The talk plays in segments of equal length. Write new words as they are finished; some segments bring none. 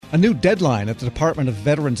A new deadline at the Department of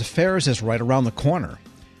Veterans Affairs is right around the corner.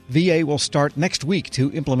 VA will start next week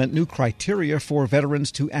to implement new criteria for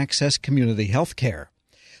veterans to access community health care.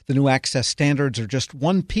 The new access standards are just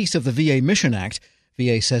one piece of the VA Mission Act.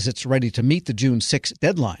 VA says it's ready to meet the June 6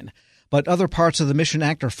 deadline. But other parts of the Mission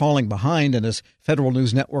Act are falling behind, and as Federal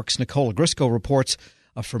News Network's Nicole Grisco reports,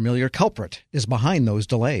 a familiar culprit is behind those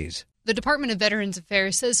delays. The Department of Veterans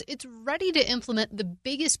Affairs says it's ready to implement the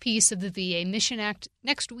biggest piece of the VA Mission Act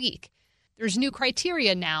next week. There's new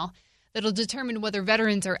criteria now that'll determine whether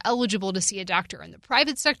veterans are eligible to see a doctor in the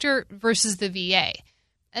private sector versus the VA.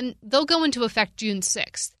 And they'll go into effect June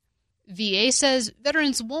 6th. VA says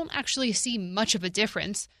veterans won't actually see much of a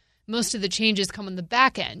difference. Most of the changes come on the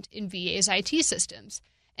back end in VA's IT systems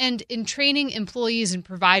and in training employees and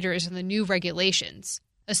providers on the new regulations.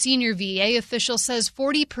 A senior VA official says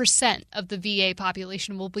 40% of the VA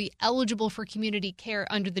population will be eligible for community care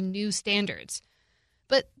under the new standards.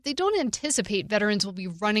 But they don't anticipate veterans will be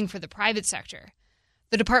running for the private sector.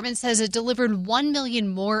 The department says it delivered 1 million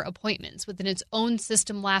more appointments within its own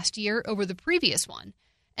system last year over the previous one,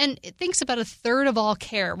 and it thinks about a third of all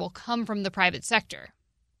care will come from the private sector.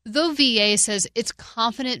 Though VA says it's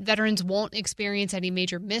confident veterans won't experience any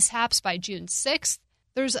major mishaps by June 6th,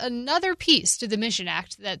 there's another piece to the Mission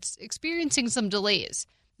Act that's experiencing some delays.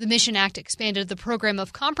 The Mission Act expanded the program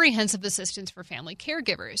of comprehensive assistance for family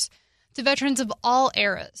caregivers to veterans of all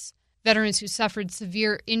eras. Veterans who suffered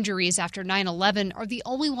severe injuries after 9/11 are the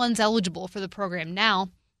only ones eligible for the program now.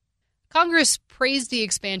 Congress praised the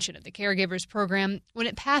expansion of the caregivers program when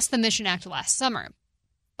it passed the Mission Act last summer.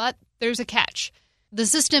 But there's a catch. The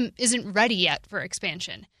system isn't ready yet for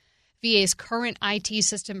expansion. VA's current IT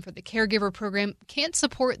system for the caregiver program can't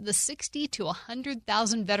support the 60 to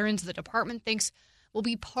 100,000 veterans the department thinks will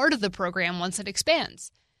be part of the program once it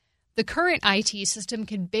expands. The current IT system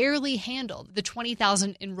can barely handle the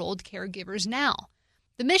 20,000 enrolled caregivers now.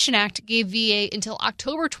 The Mission Act gave VA until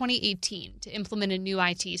October 2018 to implement a new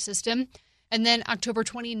IT system, and then October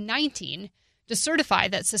 2019 to certify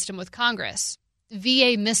that system with Congress.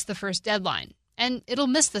 VA missed the first deadline, and it'll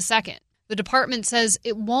miss the second. The department says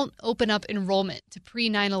it won't open up enrollment to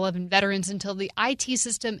pre-9/11 veterans until the IT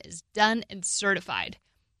system is done and certified.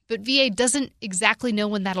 But VA doesn't exactly know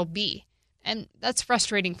when that'll be, and that's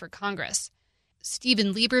frustrating for Congress.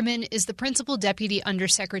 Stephen Lieberman is the Principal Deputy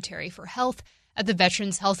Undersecretary for Health at the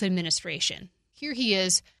Veterans Health Administration. Here he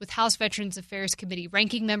is with House Veterans Affairs Committee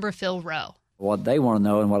Ranking Member Phil Rowe. What they want to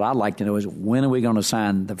know and what I'd like to know is when are we going to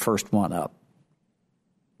sign the first one up?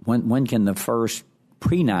 When can the first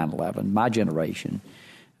pre-9/11, my generation,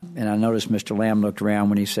 and I noticed Mr. Lamb looked around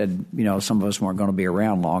when he said, some of us weren't going to be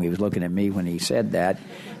around long. He was looking at me when he said that.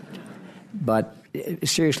 But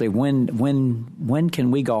seriously, when can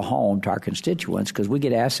we go home to our constituents? Because we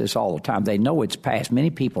get asked this all the time. They know it's passed. Many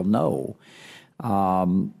people know.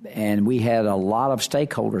 And we had a lot of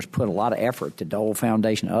stakeholders put a lot of effort, the Dole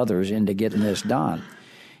Foundation, others, into getting this done.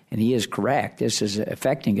 And he is correct. This is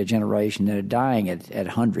affecting a generation that are dying at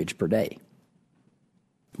hundreds per day.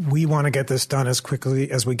 We want to get this done as quickly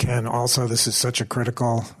as we can. Also, this is such a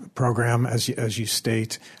critical program, as you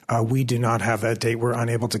state. We do not have that date. We're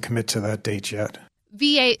unable to commit to that date yet.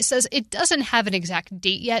 VA says it doesn't have an exact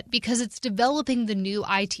date yet because it's developing the new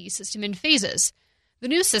IT system in phases. The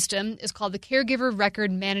new system is called the Caregiver Record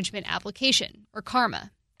Management Application, or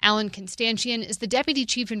CARMA. Alan Constantian is the Deputy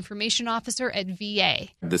Chief Information Officer at VA.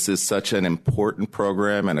 This is such an important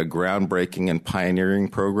program and a groundbreaking and pioneering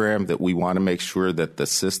program that we want to make sure that the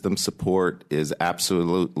system support is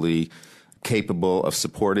absolutely capable of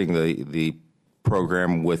supporting the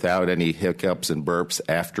program without any hiccups and burps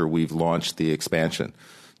after we've launched the expansion.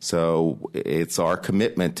 So it's our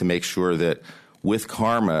commitment to make sure that with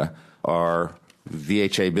CARMA, our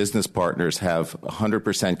VHA business partners have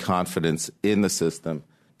 100% confidence in the system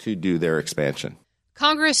to do their expansion.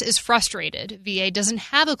 Congress is frustrated. VA doesn't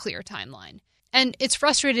have a clear timeline. And it's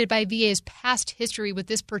frustrated by VA's past history with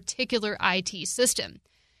this particular IT system.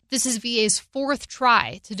 This is VA's fourth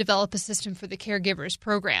try to develop a system for the Caregivers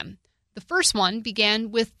program. The first one began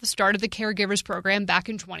with the start of the Caregivers program back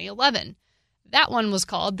in 2011. That one was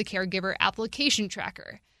called the Caregiver Application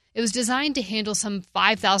Tracker. It was designed to handle some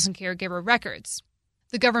 5,000 caregiver records.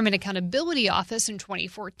 The Government Accountability Office in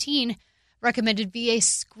 2014 recommended VA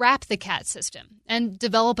scrap the CAT system and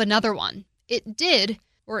develop another one. It did,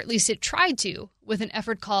 or at least it tried to, with an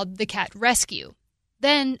effort called the CAT Rescue.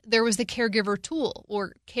 Then there was the Caregiver Tool,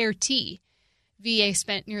 or CARE-T. VA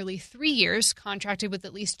spent nearly 3 years, contracted with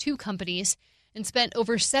at least 2 companies, and spent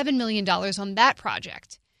over $7 million on that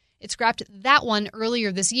project. It scrapped that one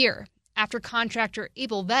earlier this year, after contractor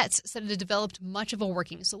Able Vets said it had developed much of a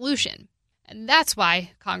working solution. And that's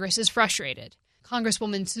why Congress is frustrated.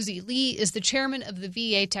 Congresswoman Susie Lee is the chairman of the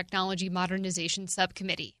VA Technology Modernization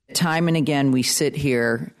Subcommittee. Time and again, we sit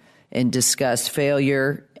here and discuss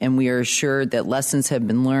failure, and we are assured that lessons have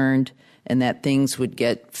been learned and that things would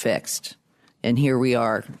get fixed. And here we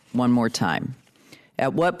are one more time.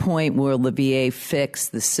 At what point will the VA fix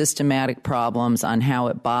the systematic problems on how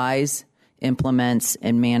it buys, implements,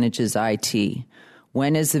 and manages IT?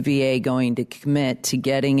 When is the VA going to commit to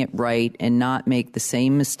getting it right and not make the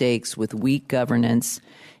same mistakes with weak governance,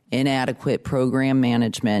 inadequate program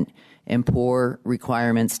management, and poor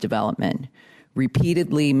requirements development?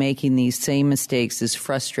 Repeatedly making these same mistakes is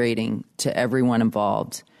frustrating to everyone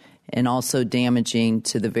involved and also damaging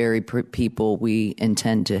to the very people we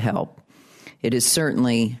intend to help. It is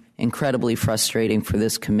certainly incredibly frustrating for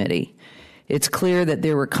this committee. It's clear that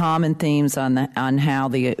there were common themes on how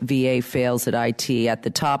the VA fails at IT. At the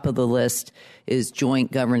top of the list is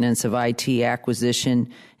joint governance of IT acquisition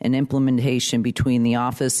and implementation between the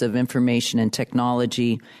Office of Information and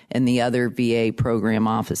Technology and the other VA program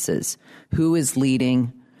offices. Who is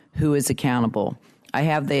leading? Who is accountable? I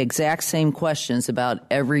have the exact same questions about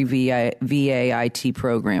every VA IT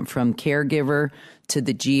program, from caregiver to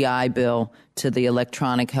the GI Bill to the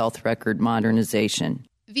electronic health record modernization.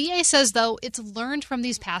 VA says, though, it's learned from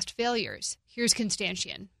these past failures. Here's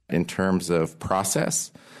Constantian. In terms of process,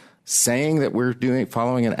 saying that we're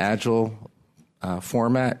following an agile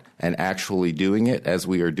format and actually doing it, as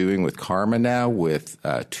we are doing with Karma now, with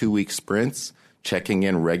 2-week sprints, checking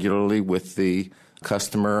in regularly with the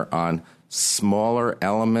customer on smaller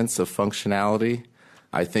elements of functionality,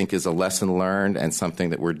 I think is a lesson learned and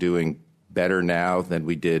something that we're doing better now than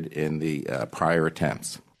we did in the prior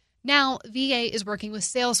attempts. Now, VA is working with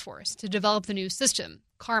Salesforce to develop the new system,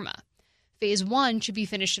 Karma. Phase 1 should be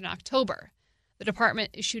finished in October. The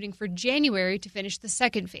department is shooting for January to finish the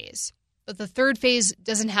second phase, but the third phase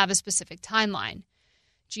doesn't have a specific timeline.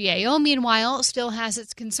 GAO, meanwhile, still has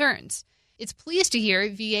its concerns. It's pleased to hear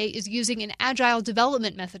VA is using an agile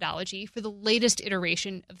development methodology for the latest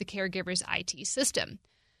iteration of the caregiver's IT system.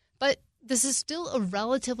 But this is still a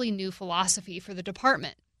relatively new philosophy for the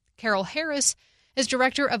department. Carol Harris is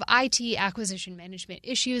Director of IT Acquisition Management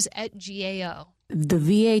Issues at GAO. The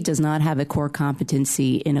VA does not have a core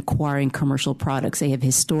competency in acquiring commercial products. They have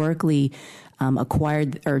historically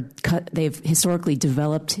they've historically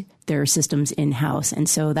developed their systems in-house. And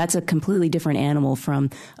so that's a completely different animal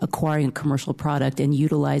from acquiring a commercial product and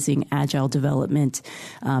utilizing agile development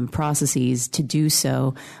processes to do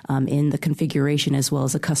so in the configuration as well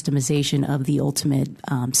as the customization of the ultimate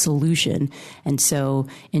solution. And so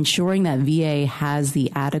ensuring that VA has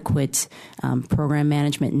the adequate program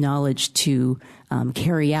management knowledge to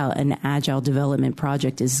carry out an agile development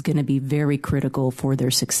project is going to be very critical for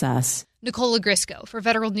their success. Nicole Ogrysko for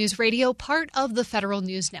Federal News Radio, part of the Federal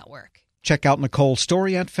News Network. Check out Nicole's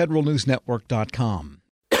story at federalnewsnetwork.com.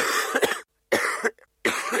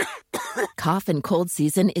 Cough and cold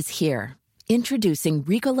season is here. Introducing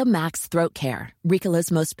Ricola Max Throat Care,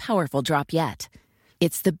 Ricola's most powerful drop yet.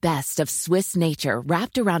 It's the best of Swiss nature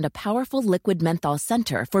wrapped around a powerful liquid menthol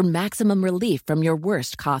center for maximum relief from your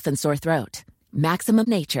worst cough and sore throat. Maximum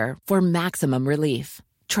nature for maximum relief.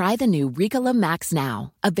 Try the new Ricola Max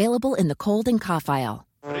now, available in the cold and cough aisle.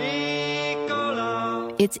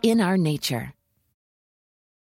 Ricola. It's in our nature.